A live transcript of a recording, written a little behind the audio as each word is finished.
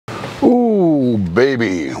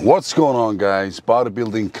baby, what's going on, guys?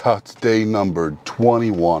 Bodybuilding cut day number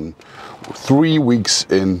 21. 3 weeks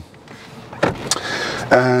in,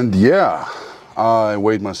 and yeah, I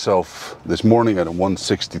weighed myself this morning at a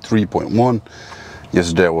 163.1.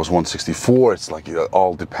 Yesterday I was 164. It's like it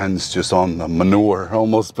all depends just on the manure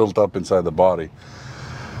almost built up inside the body,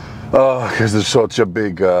 because there's such a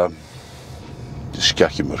big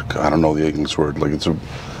skakimurk. I don't know the English word. Like, it's a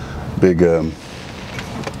big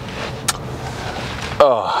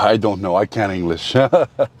I don't know, I can't English. Yeah,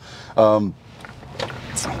 on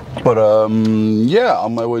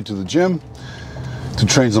my way to the gym to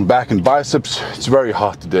train some back and biceps. It's very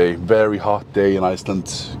hot today, very hot day in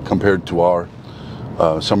Iceland compared to our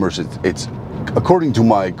summers. It's according to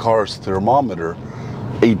my car's thermometer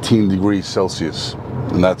 18 degrees Celsius,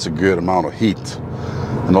 and that's a good amount of heat.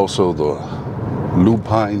 And also the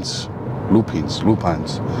lupines,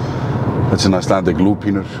 that's an Icelandic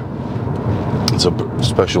lupinur. It's a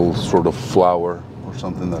special sort of flower or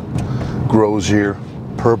something that grows here,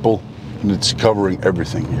 purple, and it's covering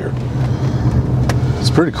everything here. It's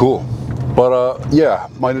pretty cool. But yeah,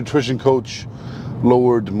 my nutrition coach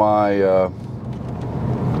lowered my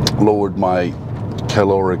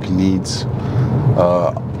caloric needs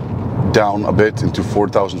down a bit into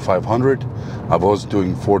 4,500. I was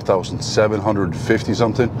doing 4,750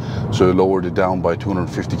 something, so I lowered it down by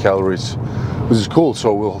 250 calories, which is cool.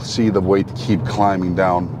 So we'll see the weight keep climbing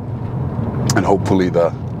down, and hopefully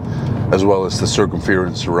as well as the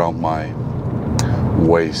circumference around my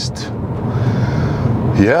waist.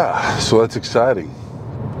 Yeah, so that's exciting.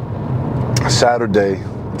 Saturday,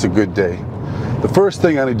 it's a good day. The first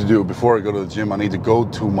thing I need to do before I go to the gym, I need to go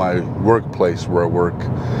to my workplace where I work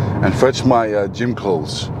and fetch my gym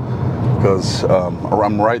clothes, because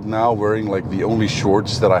I'm right now wearing like the only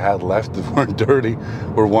shorts that I had left that weren't dirty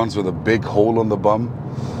were ones with a big hole on the bum.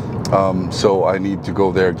 So I need to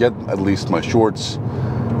go there, get at least my shorts.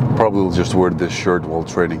 Probably will just wear this shirt while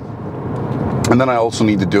training. And then I also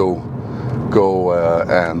need to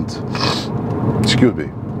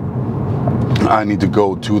I need to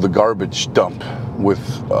go to the garbage dump with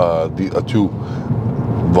the two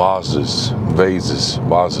vases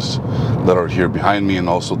that are here behind me, and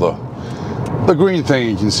also the green thing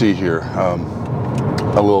you can see here, a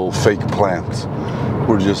little fake plant.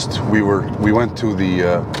 We went to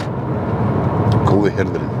the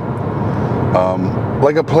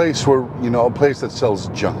like a place where, you know, a place that sells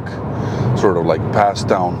junk, sort of like passed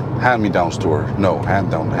down, hand-me-down store. No,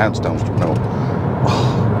 hands-down store. No.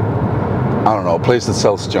 I don't know, a place that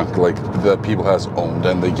sells junk, like that people has owned,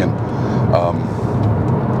 and they can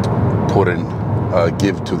put in,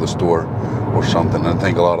 give to the store or something. And I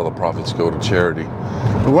think a lot of the profits go to charity.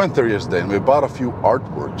 We went there yesterday and we bought a few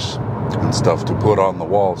artworks and stuff to put on the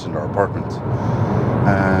walls in our apartment.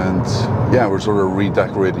 And yeah, we're sort of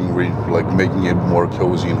redecorating, like making it more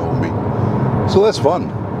cozy and homey. So that's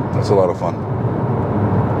fun. That's a lot of fun.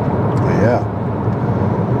 Yeah.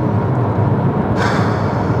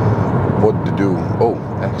 What to do? Oh,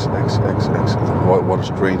 X. What a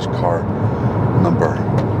strange car number.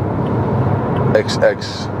 XX.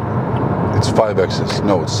 It's 5 X's.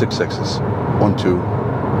 No, it's 6 X's. 1, 2.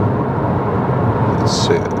 It's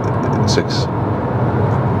 6.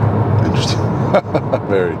 Interesting.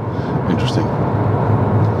 Very interesting.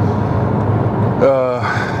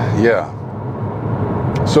 Yeah.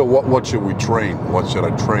 So what should we train? What should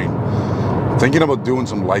I train? Thinking about doing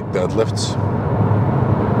some light deadlifts.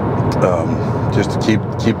 Just to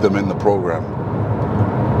keep them in the program.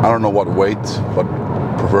 I don't know what weight, but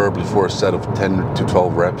preferably for a set of 10 to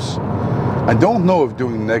 12 reps. I don't know if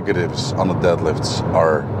doing negatives on the deadlifts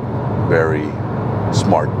are very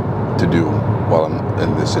smart to do while I'm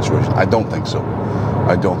in this situation. I don't think so.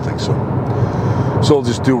 So I'll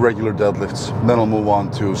just do regular deadlifts. Then I'll move on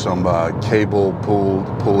to some cable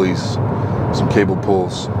pulleys, some cable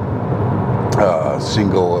pulls,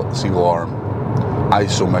 single arm,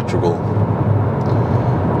 isometrical,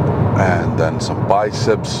 and then some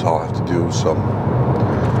biceps. I'll have to do some.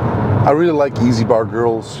 I really like easy bar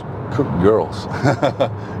curls,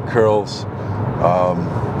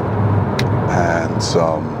 and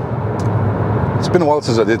some. It's been a while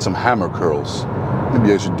since I did some hammer curls.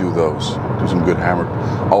 Maybe I should do those. Do some good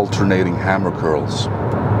alternating hammer curls,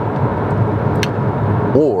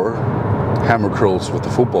 or hammer curls with the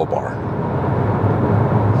football bar.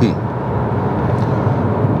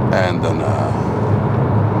 And then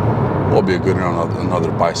will be a good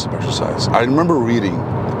another bicep exercise. I remember reading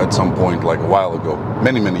at some point, like a while ago,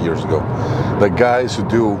 many years ago, that guys who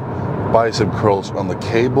do bicep curls on the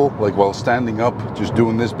cable, like while standing up, just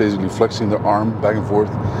doing this, basically flexing their arm back and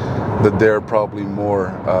forth, that they're probably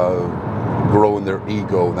more growing their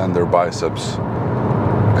ego than their biceps,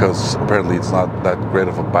 because apparently it's not that great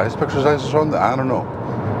of a bicep exercise or something. I don't know.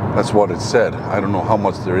 That's what it said. I don't know how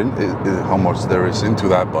much there is into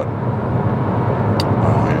that, but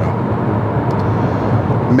yeah.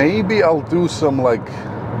 Maybe I'll do some like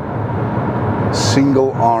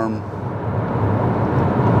single arm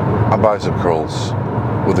bicep curls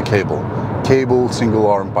with a cable single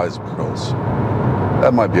arm bicep curls.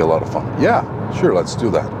 That might be a lot of fun. Yeah, sure, let's do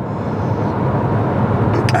that.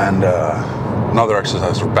 And another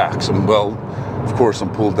exercise for back. Well, of course, some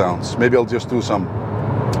pull downs. Maybe I'll just do some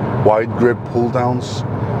wide grip pull downs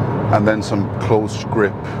and then some close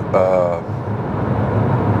grip.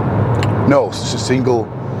 No, single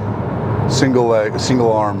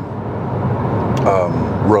arm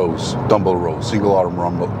rows, dumbbell rows, single arm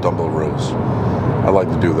dumbbell rows. I like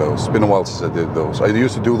to do those. It's been a while since I did those. I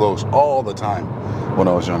used to do those all the time when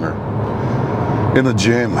I was younger in the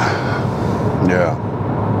gym. Yeah.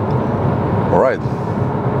 All right.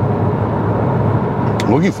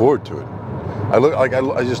 I'm looking forward to it.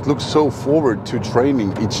 I just look so forward to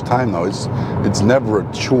training each time now. It's never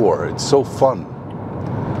a chore. It's so fun.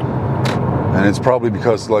 And it's probably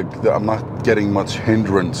because like I'm not getting much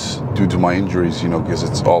hindrance due to my injuries, you know, because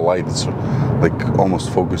it's all light. It's like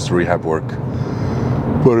almost focused rehab work.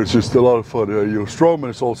 But it's just a lot of fun. You know, strongman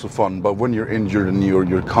is also fun, but when you're injured and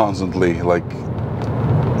you're constantly like,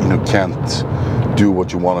 you know, can't do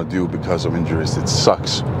what you want to do because of injuries, it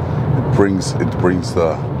sucks. It brings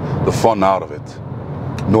the fun out of it.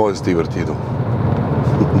 No es divertido.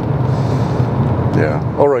 Yeah.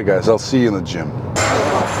 All right, guys. I'll see you in the gym.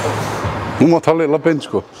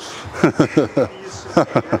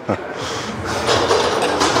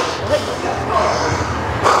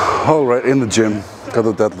 All right, in the gym. Got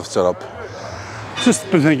the deadlift set up. Just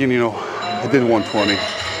been thinking, you know, I did 120,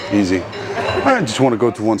 easy. I just want to go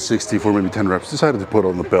to 160 for maybe 10 reps. Decided to put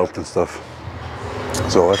on the belt and stuff.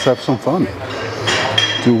 So let's have some fun.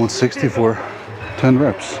 Do 160 for 10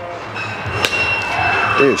 reps.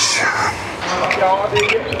 Ish.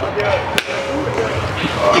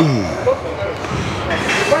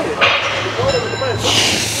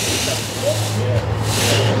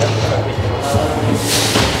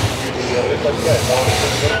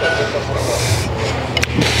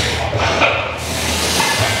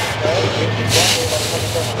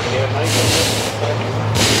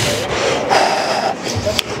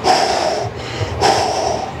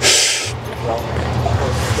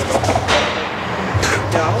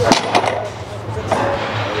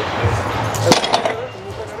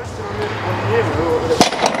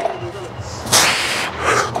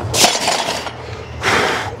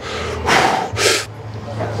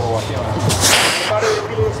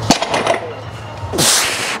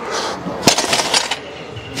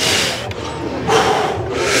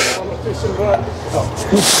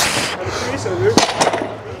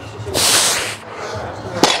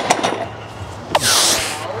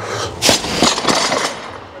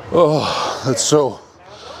 Oh, that's so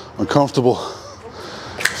uncomfortable.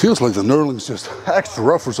 Feels like the knurling's just extra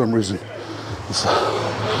rough for some reason.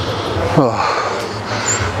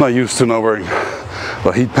 Not used to not wearing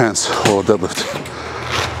heat pants while I deadlift.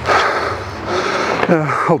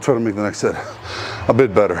 Yeah, I'll try to make the next set a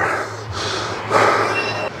bit better.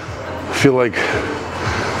 I feel like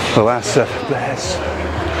the last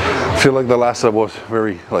set was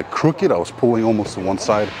very like crooked. I was pulling almost to one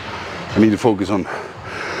side. I need to focus on,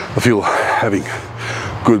 I feel, having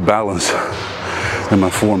good balance in my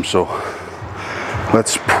form, so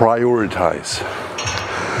let's prioritize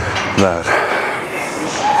that.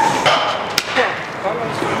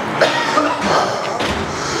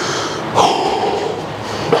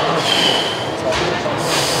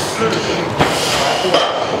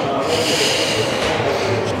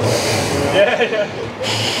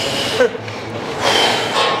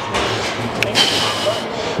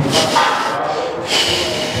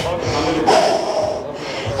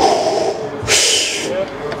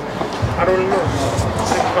 I don't know.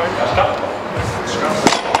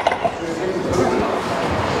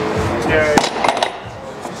 Yeah.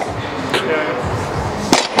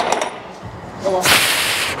 Come on.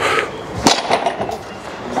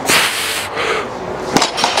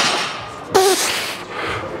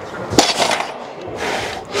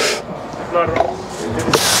 Not wrong.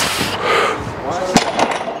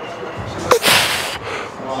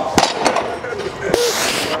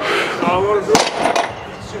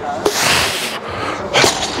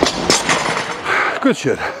 Good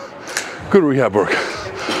shit. Good rehab work.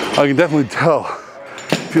 I can definitely tell.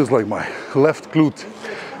 Feels like my left glute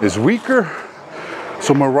is weaker,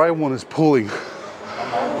 so my right one is pulling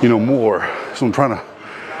you know, more. So I'm trying to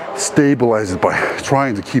stabilize it by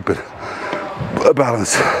trying to keep it a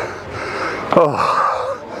balance. Oh.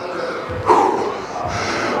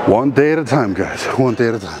 One day at a time, guys. One day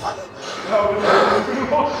at a time.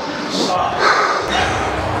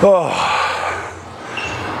 Oh.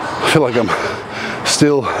 I feel like I'm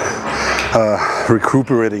still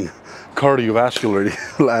recuperating cardiovascularly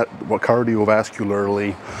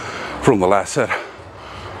from the last set.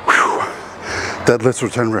 Whew. Deadlifts for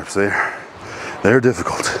 10 reps. They're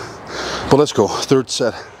difficult. But let's go. Third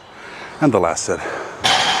set and the last set.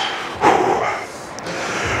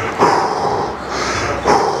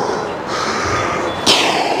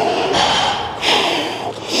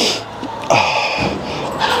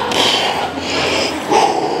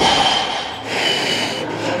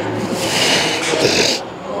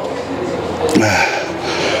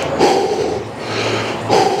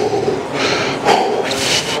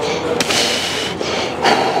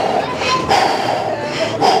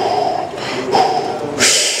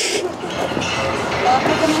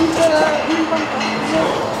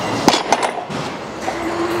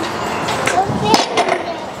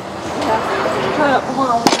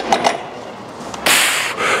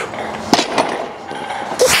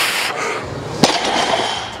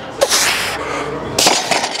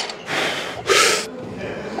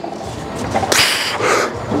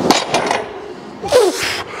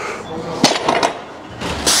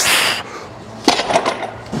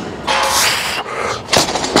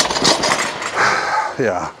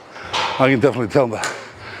 Yeah, I can definitely tell that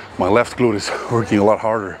my left glute is working a lot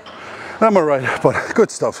harder than my right, but good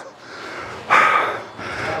stuff.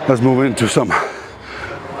 Let's move into some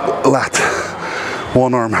lat,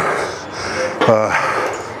 one arm,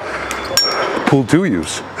 pull to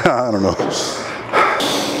use. I don't know.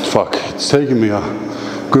 Fuck, it's taking me a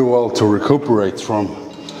good while to recuperate from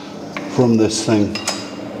this thing,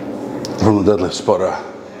 from the deadlifts, but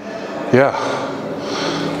yeah,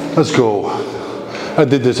 let's go. I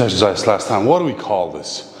did this exercise last time. What do we call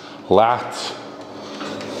this? Lat,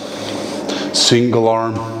 single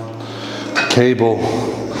arm, cable,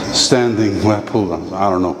 standing lat pull downs. I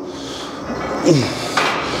don't know.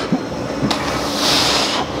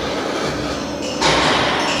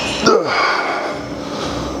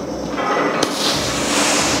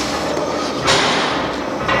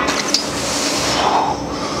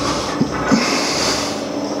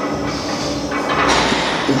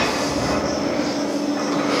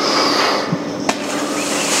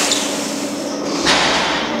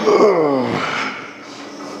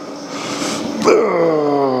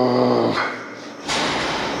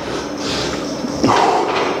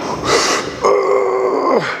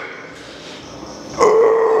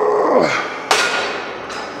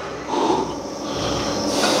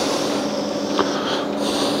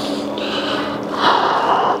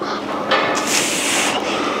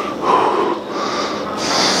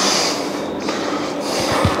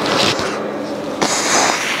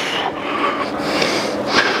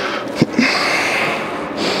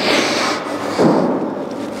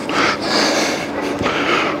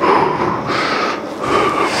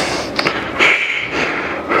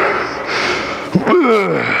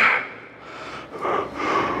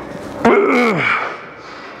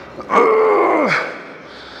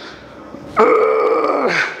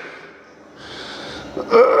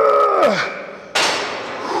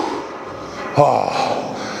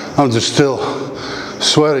 Oh, I'm just still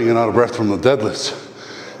sweating and out of breath from the deadlifts.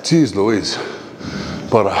 Jeez Louise.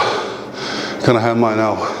 But gonna have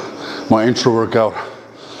my intro workout,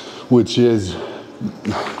 which is,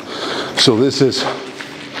 so this is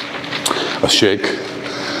a shake.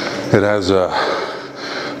 It has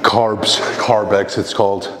Carb X it's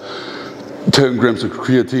called, 10 grams of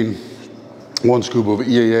creatine, 1 scoop of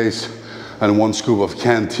EAAs, and 1 scoop of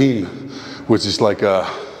Canteen, which is like a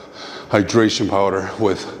hydration powder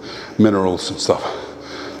with minerals and stuff.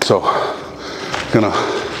 So, gonna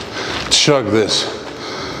chug this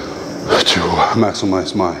to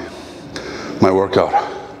maximize my workout.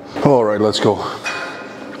 All right, let's go.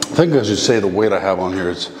 I think I should say the weight I have on here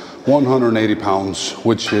is 180 pounds,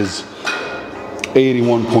 which is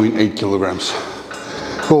 81.8 kilograms.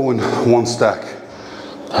 Going one stack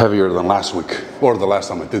heavier than last week, or the last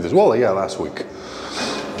time I did this. Well, yeah, last week.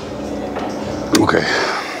 Okay.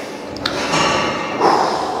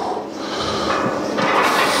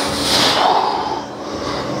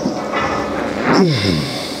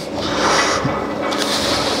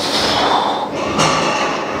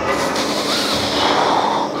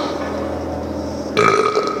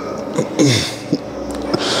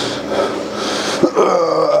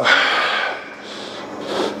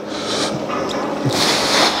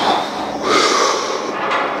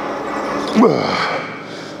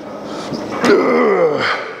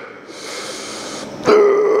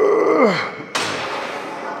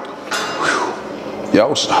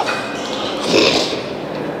 Yowza.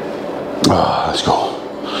 Let's go.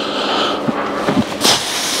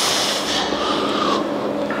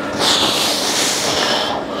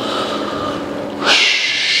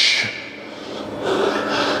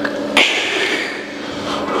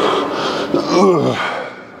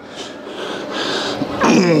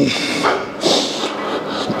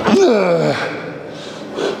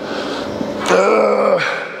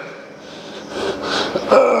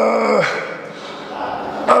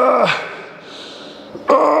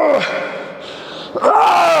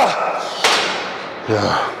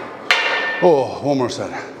 Yeah. Oh, one more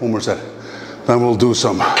set. One more set. Then we'll do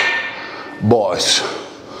some boys.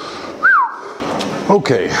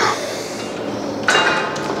 Okay.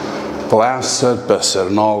 Last set, best set,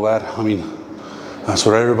 and all that. I mean, that's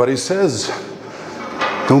what everybody says,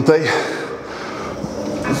 don't they?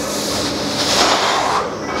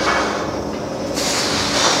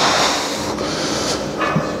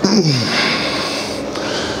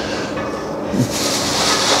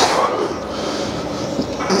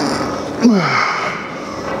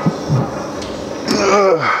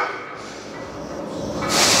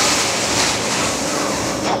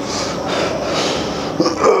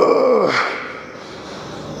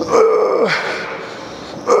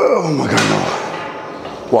 Oh my God,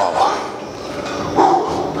 no. Wow.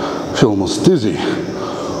 I feel almost dizzy.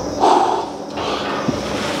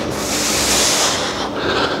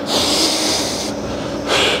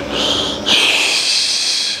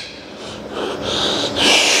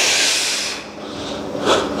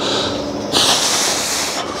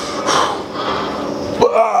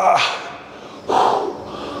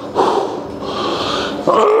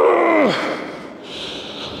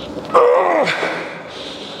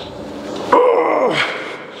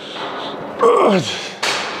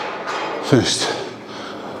 Finished.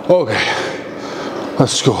 Okay,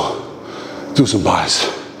 let's go do some buys.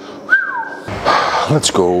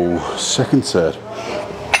 Let's go, second set.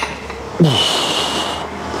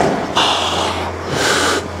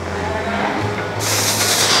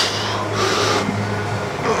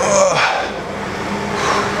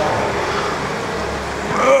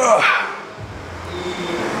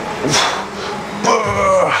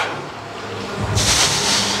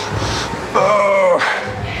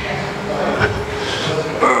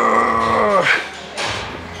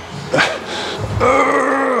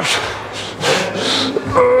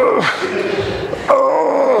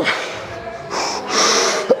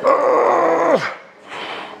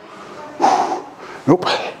 Nope.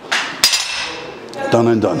 Done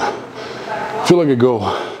and done. Feel like I go,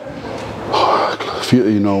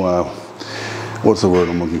 you know, what's the word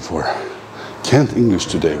I'm looking for? Can't English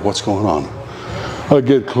today. What's going on? I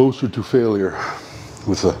get closer to failure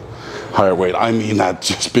with a higher weight. I mean, that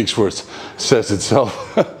just speaks for it, says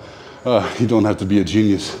itself. You don't have to be a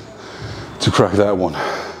genius to crack that one.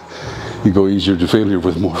 You go easier to failure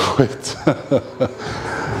with more weight.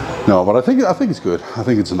 No, but I think it's good. I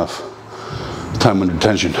think it's enough time under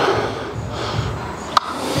tension.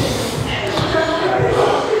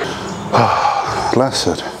 Last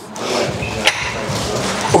set.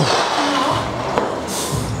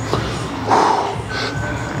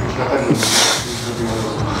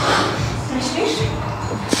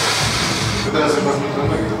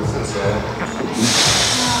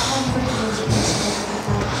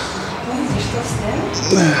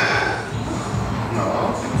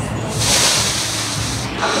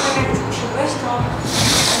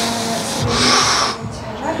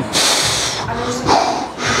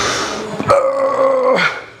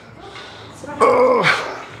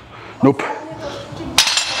 Nope.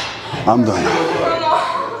 I'm done.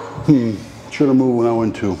 Should have moved when I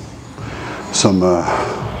went to some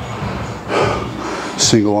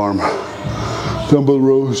single arm dumbbell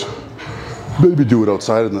rows. Maybe do it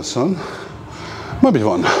outside in the sun. Might be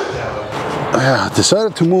fun. Yeah,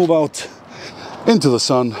 decided to move out into the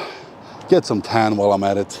sun, get some tan while I'm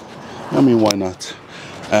at it. I mean, why not?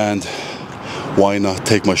 And why not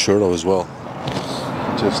take my shirt off as well?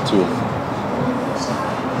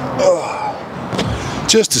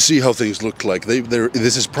 Just to see how things look like.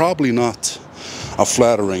 This is probably not a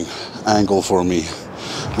flattering angle for me,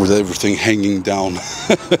 with everything hanging down.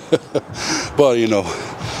 But you know,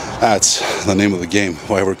 that's the name of the game,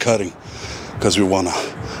 why we're cutting, because we want to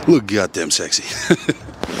look goddamn sexy.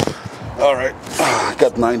 All right,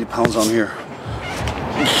 got 90 pounds on here.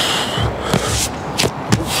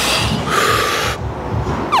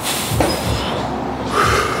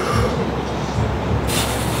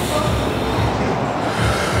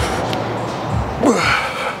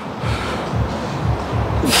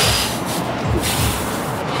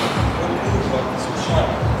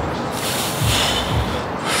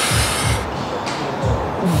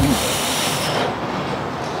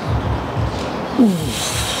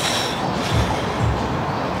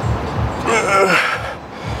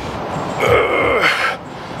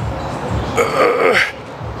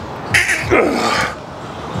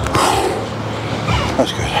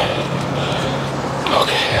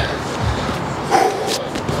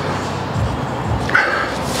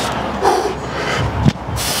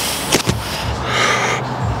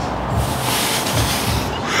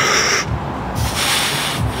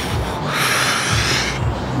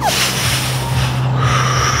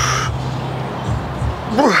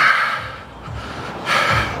 Oh,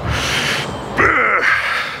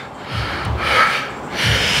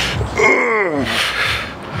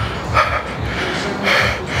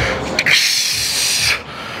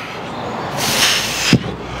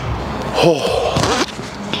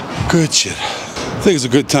 good shit. I think it's a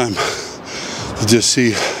good time to just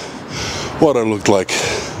see what I looked like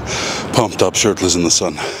pumped up, shirtless in the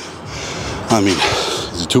sun. I mean,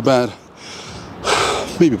 is it too bad?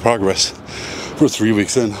 Maybe progress. We're 3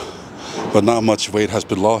 weeks in, but not much weight has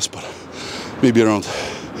been lost, but maybe around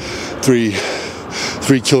 3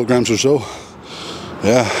 kilograms or so.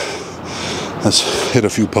 Yeah, let's hit a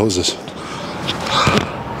few poses.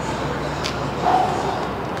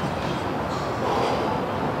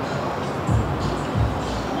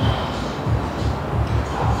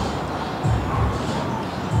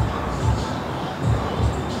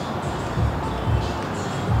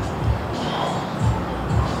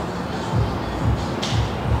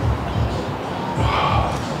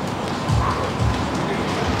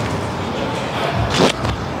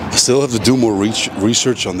 Still have to do more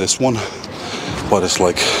research on this one, but it's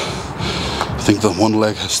like, I think the one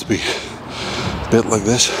leg has to be a bit like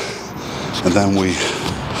this, and then we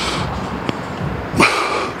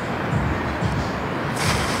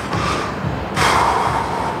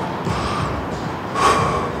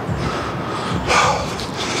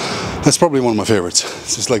that's probably one of my favorites.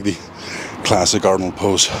 It's just like the classic Arnold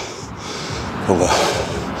pose. Well,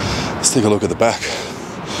 let's take a look at the back.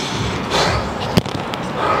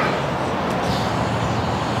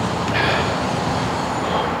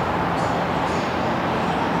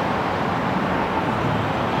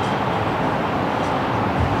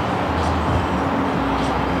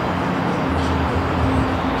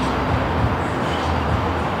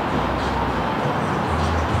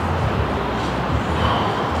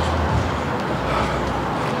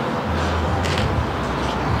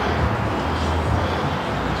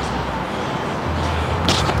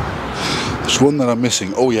 There's one that I'm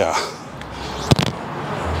missing. Oh yeah.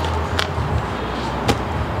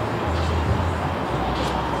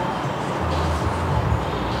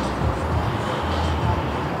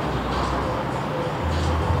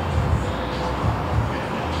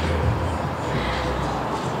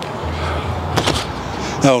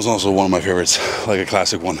 That was also one of my favorites, like a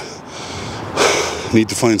classic one. Need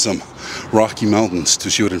to find some rocky mountains to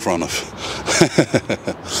shoot in front of.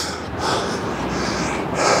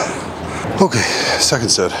 Okay, second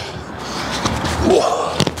set. Whoa.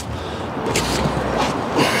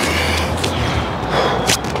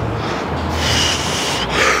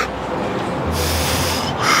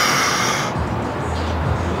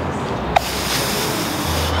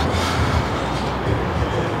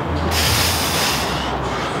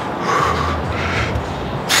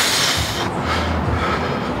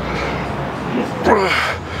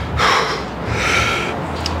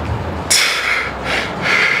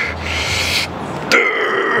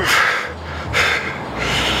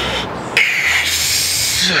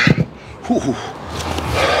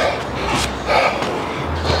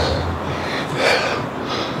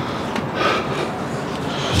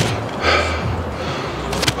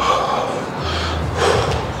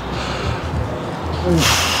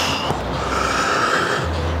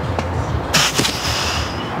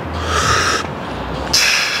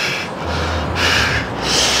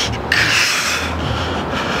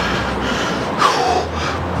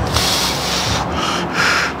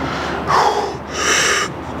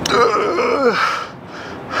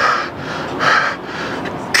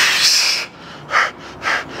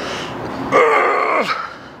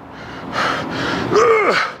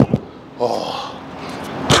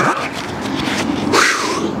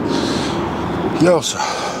 Yosa.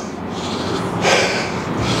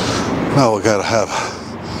 Now we gotta have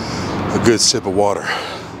a good sip of water.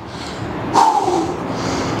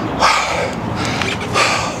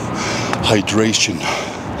 Hydration.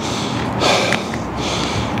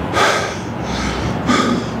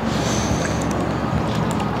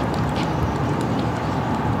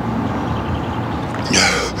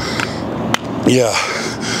 Yeah.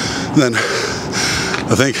 Then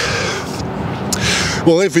I think,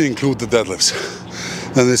 well, if we include the deadlifts,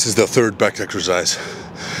 then this is the third back exercise.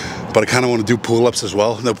 But I kind of want to do pull-ups as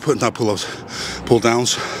well. No, not pull-ups,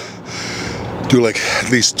 pull-downs. Do like at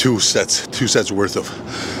least two sets worth of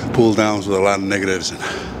pull-downs with a lot of negatives.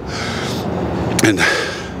 And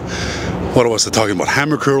what was I talking about?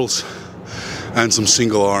 Hammer curls and some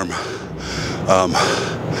single arm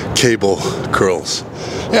cable curls.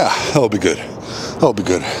 Yeah, that'll be good. That'll be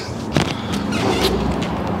good.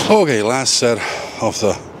 Okay, last set of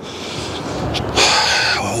the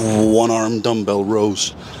one arm dumbbell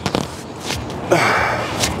rows.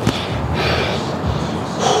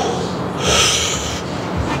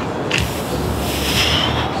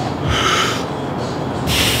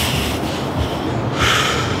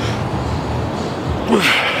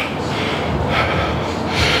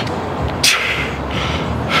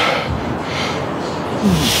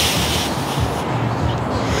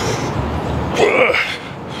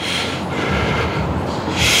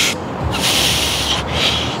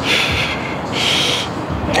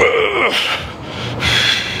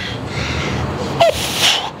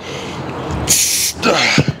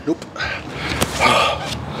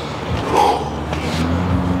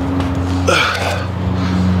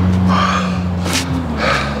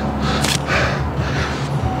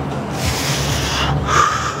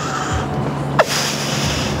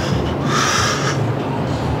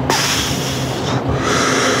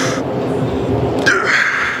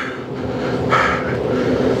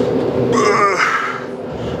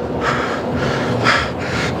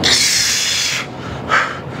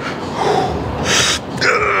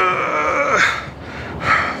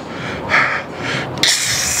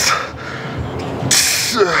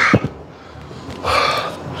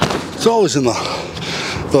 always in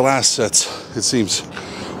the last sets, it seems,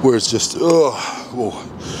 where it's just very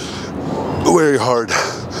hard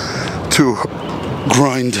to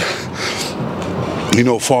grind, you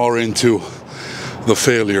know, far into the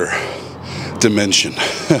failure dimension.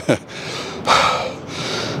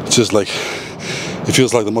 It's just like, it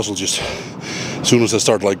feels like the muscle just, as soon as I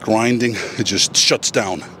start like grinding, it just shuts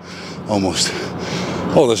down almost.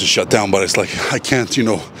 Oh, this is shut down, but it's like I can't, you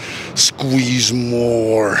know, squeeze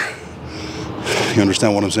more. You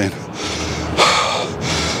understand what I'm saying?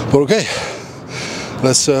 But okay,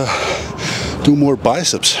 let's do more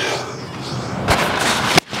biceps.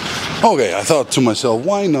 Okay, I thought to myself,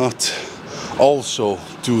 why not also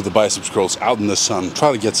do the biceps curls out in the sun?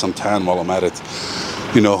 Try to get some tan while I'm at it.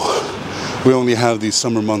 You know, we only have these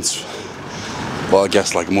summer months. Well, I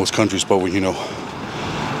guess like most countries, but you know,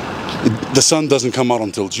 the sun doesn't come out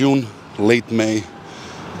until June, late May,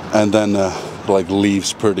 and then like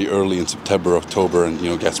leaves pretty early in September, October, and you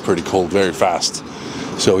know, gets pretty cold very fast.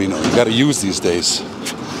 So you know, you got to use these days.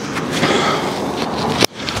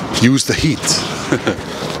 Use the heat.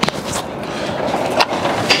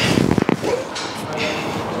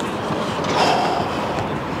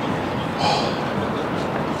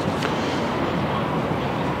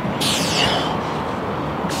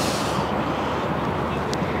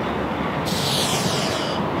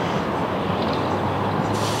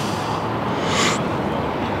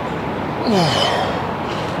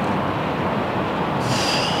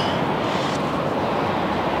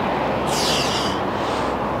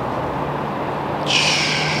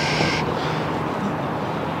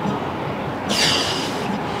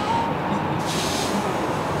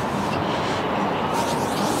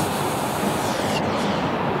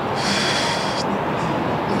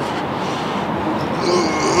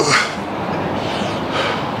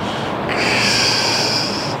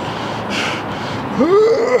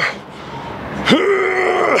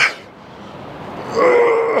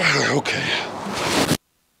 Okay.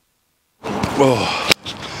 Oh,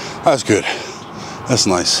 that's good. That's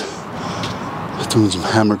nice. Doing some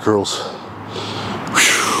hammer curls.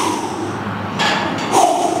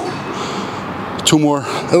 Two more,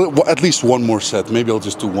 at least one more set. Maybe I'll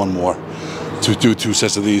just do one more. To do 2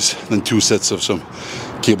 sets of these, then 2 sets of some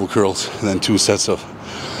cable curls, and then 2 sets of,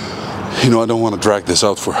 you know, I don't want to drag this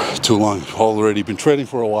out for too long. I've already been training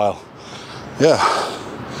for a while. Yeah,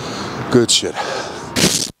 good shit.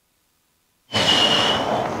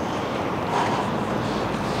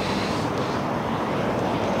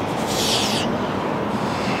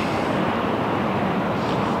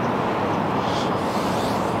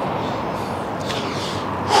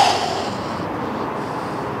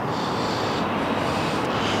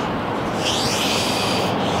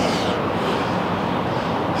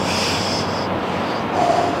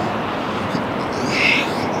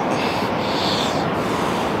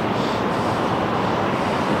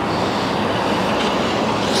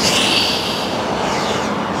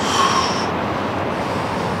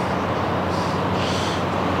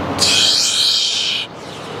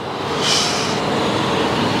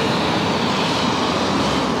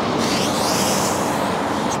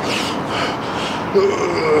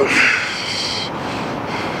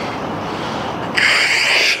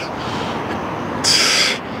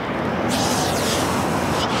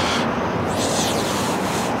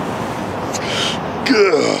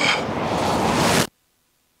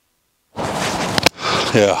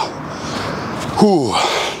 Yeah. Whew.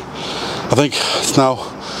 I think it's now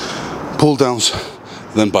pull downs,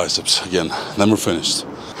 then biceps again. Then we're finished.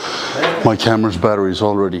 My camera's battery is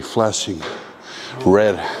already flashing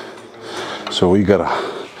red, so we gotta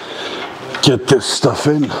get this stuff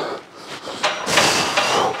in.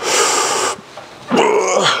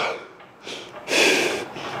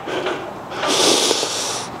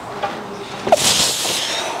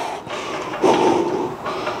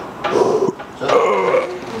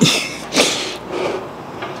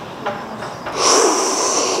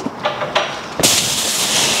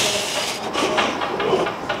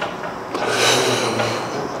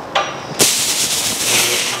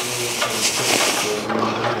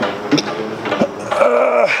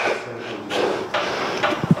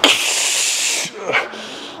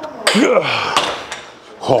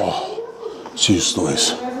 Oh, jeez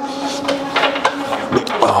Louise.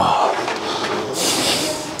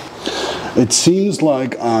 It seems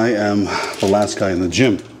like I am the last guy in the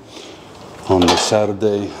gym on the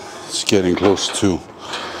Saturday. It's getting close to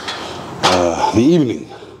the evening.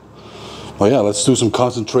 But yeah, let's do some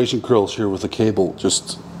concentration curls here with the cable,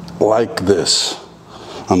 just like this,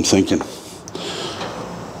 I'm thinking.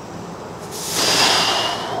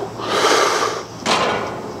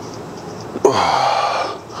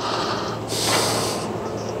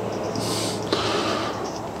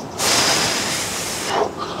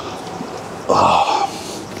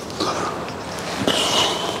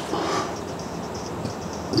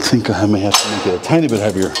 think I may have to make it a tiny bit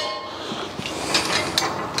heavier.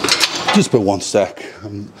 Just by one stack.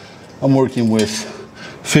 I'm working with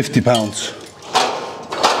 50 pounds.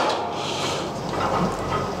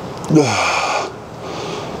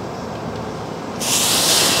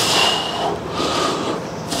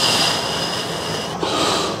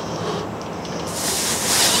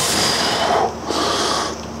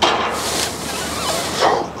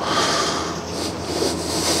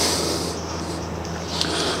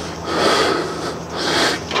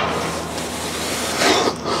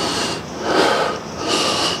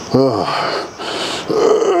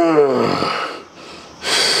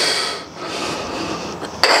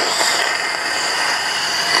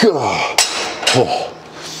 Oh,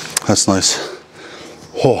 that's nice.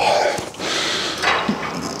 Oh.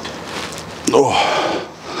 Oh.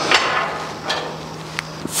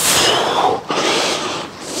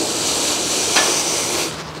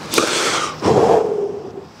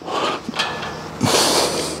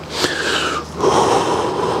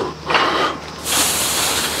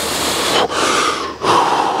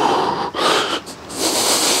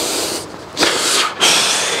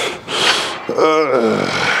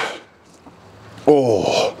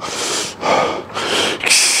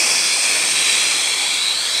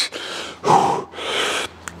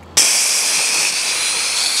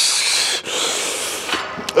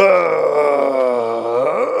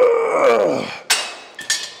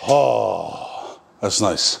 Oh, that's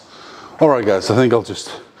nice. All right, guys, I think I'll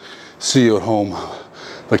just see you at home.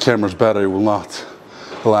 The camera's battery will not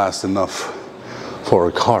last enough for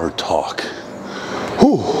a car talk.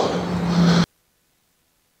 Whew.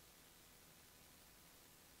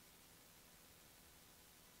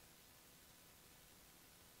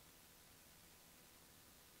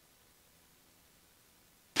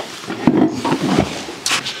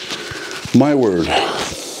 My word.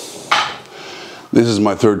 This is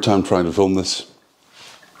my third time trying to film this.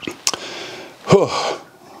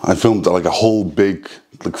 I filmed like a whole big,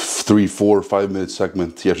 like 3, 4, 5 minute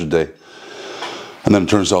segment yesterday. And then it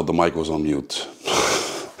turns out the mic was on mute.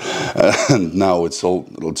 And now it's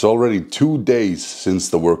already 2 days since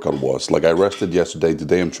the workout was. Like I rested yesterday,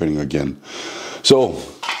 today I'm training again. So,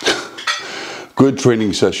 good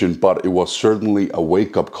training session, but it was certainly a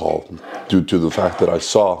wake-up call due to the fact that I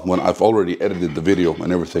saw, when I've already edited the video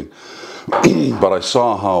and everything, but I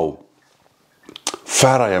saw how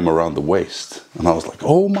fat I am around the waist. And I was like,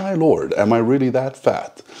 oh my Lord, am I really that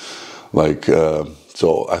fat? Like,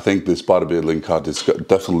 so I think this bodybuilding cut is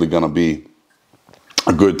definitely gonna be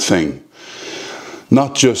a good thing.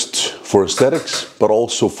 Not just for aesthetics, but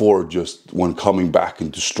also for just when coming back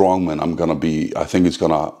into strongman, I think it's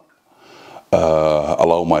gonna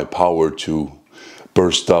allow my power to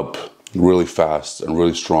burst up really fast and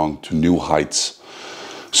really strong to new heights.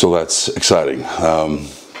 So that's exciting.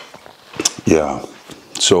 Yeah,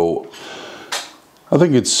 so I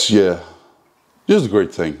think it's, yeah, just a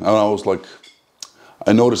great thing. And I was like,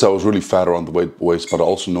 I noticed I was really fat around the waist, but I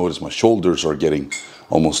also noticed my shoulders are getting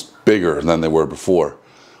almost bigger than they were before,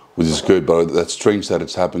 which is good. But that's strange that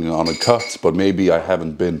it's happening on a cut, but maybe I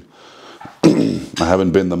haven't been, I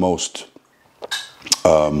haven't been the most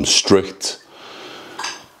strict.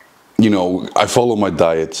 You know, I follow my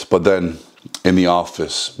diet, but then in the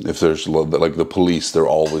office, if there's like the police, they're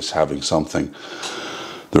always having something.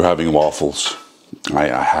 They're having waffles. I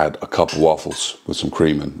had a couple of waffles with some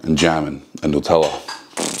cream and jam and Nutella.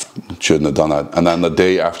 Shouldn't have done that. And then the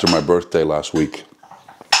day after my birthday last week,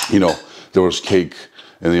 you know, there was cake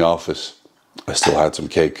in the office. I still had some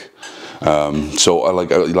cake. So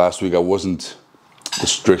last week I wasn't the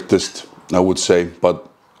strictest, I would say, but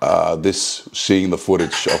seeing the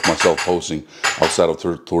footage of myself posing outside of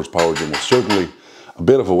Thor's Power Gym was certainly a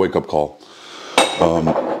bit of a wake-up call.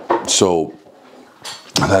 So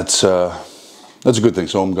that's a good thing.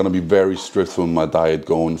 So I'm gonna be very strict with my diet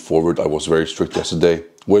going forward. I was very strict yesterday.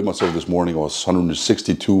 Weighed myself this morning, I was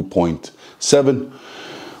 162.7,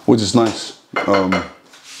 which is nice.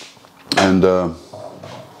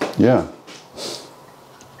 Yeah.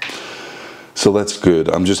 So that's good.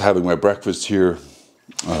 I'm just having my breakfast here.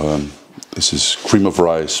 This is cream of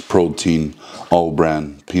rice, protein, all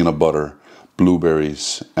bran, peanut butter,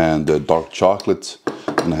 blueberries, and dark chocolate.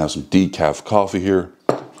 And I have some decaf coffee here,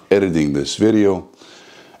 editing this video.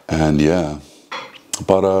 And yeah,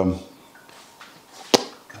 but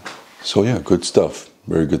so yeah, good stuff,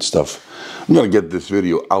 very good stuff. I'm gonna get this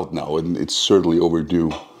video out now, and it's certainly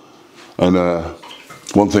overdue. And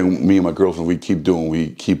one thing me and my girlfriend, we keep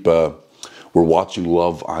doing, we're watching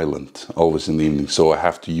Love Island always in the evening. So I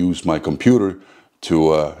have to use my computer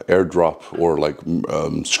to AirDrop or like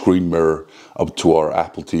screen mirror up to our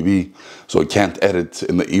Apple TV, so I can't edit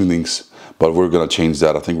in the evenings. But we're gonna change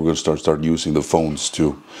that. I think we're gonna start using the phones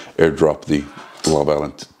to AirDrop the Love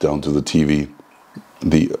Island down to the TV.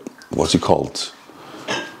 The what's it called?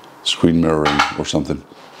 Screen mirroring or something.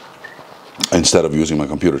 Instead of using my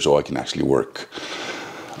computer, so I can actually work.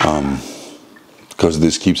 Because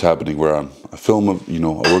this keeps happening where I film a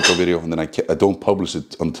workout video and then I don't publish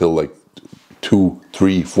it until like 2,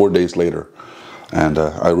 3, 4 days later, and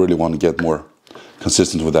I really want to get more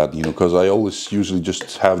consistent with that, because I always usually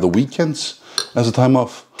just have the weekends as a time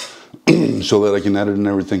off so that I can edit and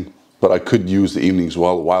everything. But I could use the evenings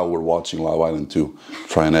while we're watching Love Island to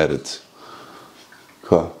try and edit.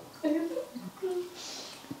 Cool.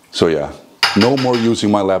 So yeah, no more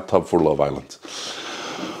using my laptop for Love Island.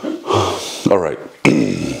 All right.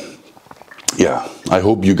 Yeah, I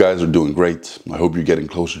hope you guys are doing great. I hope you're getting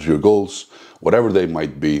closer to your goals, whatever they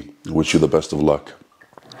might be. I wish you the best of luck.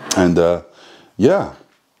 And yeah,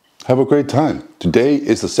 have a great time. Today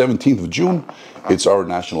is the 17th of June. It's our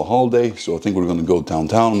national holiday, so I think we're going to go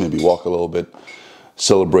downtown, maybe walk a little bit,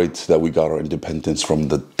 celebrate that we got our independence from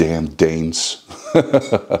the damn Danes.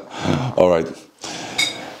 All right.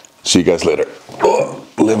 See you guys later.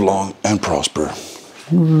 Live long and prosper.